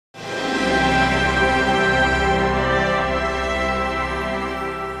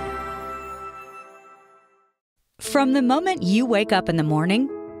From the moment you wake up in the morning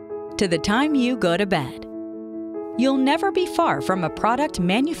to the time you go to bed, you'll never be far from a product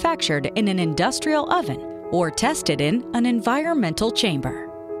manufactured in an industrial oven or tested in an environmental chamber.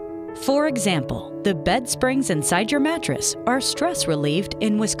 For example, the bed springs inside your mattress are stress-relieved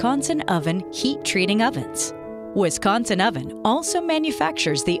in Wisconsin Oven heat treating ovens. Wisconsin Oven also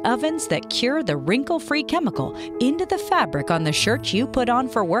manufactures the ovens that cure the wrinkle-free chemical into the fabric on the shirts you put on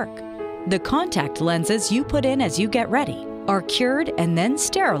for work. The contact lenses you put in as you get ready are cured and then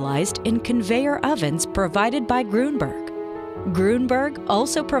sterilized in conveyor ovens provided by Grunberg. Grunberg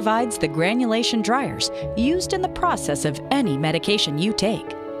also provides the granulation dryers used in the process of any medication you take.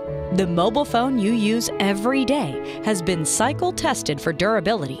 The mobile phone you use every day has been cycle tested for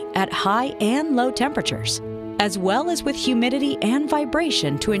durability at high and low temperatures, as well as with humidity and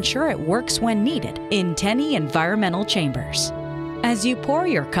vibration to ensure it works when needed in 10 environmental chambers. As you pour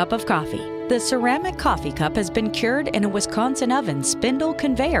your cup of coffee, the ceramic coffee cup has been cured in a Wisconsin Oven spindle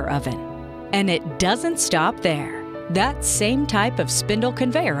conveyor oven. And it doesn't stop there. That same type of spindle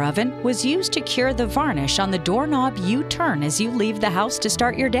conveyor oven was used to cure the varnish on the doorknob you turn as you leave the house to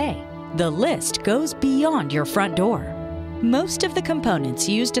start your day. The list goes beyond your front door. Most of the components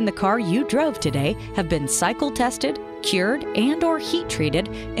used in the car you drove today have been cycle tested, cured, and/or heat treated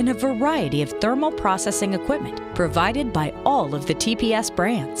in a variety of thermal processing equipment provided by all of the TPS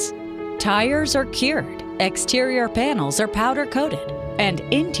brands. Tires are cured, exterior panels are powder coated, and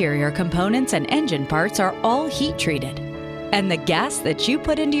interior components and engine parts are all heat treated. And the gas that you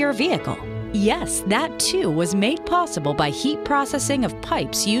put into your vehicle, yes, that too was made possible by heat processing of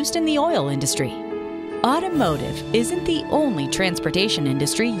pipes used in the oil industry. Automotive isn't the only transportation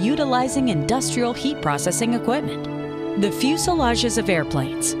industry utilizing industrial heat processing equipment. The fuselages of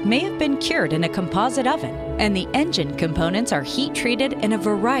airplanes may have been cured in a composite oven, and the engine components are heat treated in a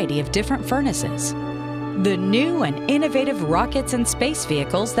variety of different furnaces. The new and innovative rockets and space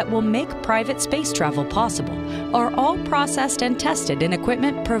vehicles that will make private space travel possible are all processed and tested in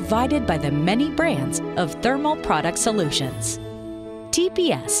equipment provided by the many brands of thermal product solutions.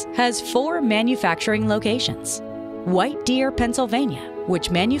 TPS has 4 manufacturing locations: White Deer, Pennsylvania, which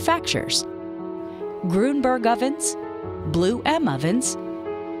manufactures Grunberg ovens, Blue M ovens,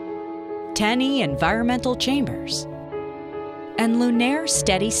 10 environmental chambers, and Lunaire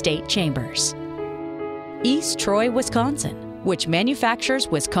steady-state chambers. East Troy, Wisconsin, which manufactures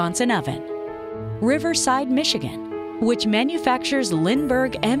Wisconsin Oven. Riverside, Michigan, which manufactures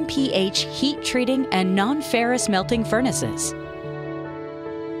Lindbergh MPH heat treating and non-ferrous melting furnaces.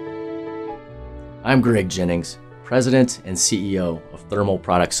 I'm Greg Jennings, President and CEO of Thermal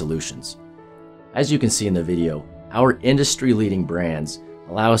Product Solutions. As you can see in the video, our industry-leading brands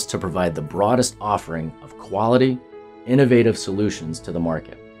allow us to provide the broadest offering of quality, innovative solutions to the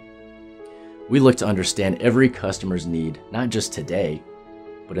market. We look to understand every customer's need, not just today,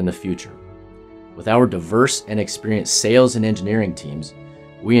 but in the future. With our diverse and experienced sales and engineering teams,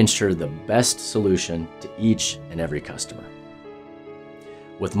 we ensure the best solution to each and every customer.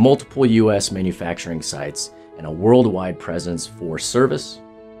 With multiple U.S. manufacturing sites and a worldwide presence for service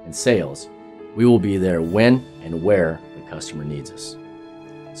and sales, we will be there when and where the customer needs us.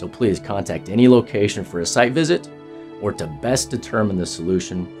 So please contact any location for a site visit or to best determine the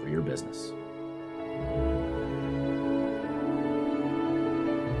solution for your business.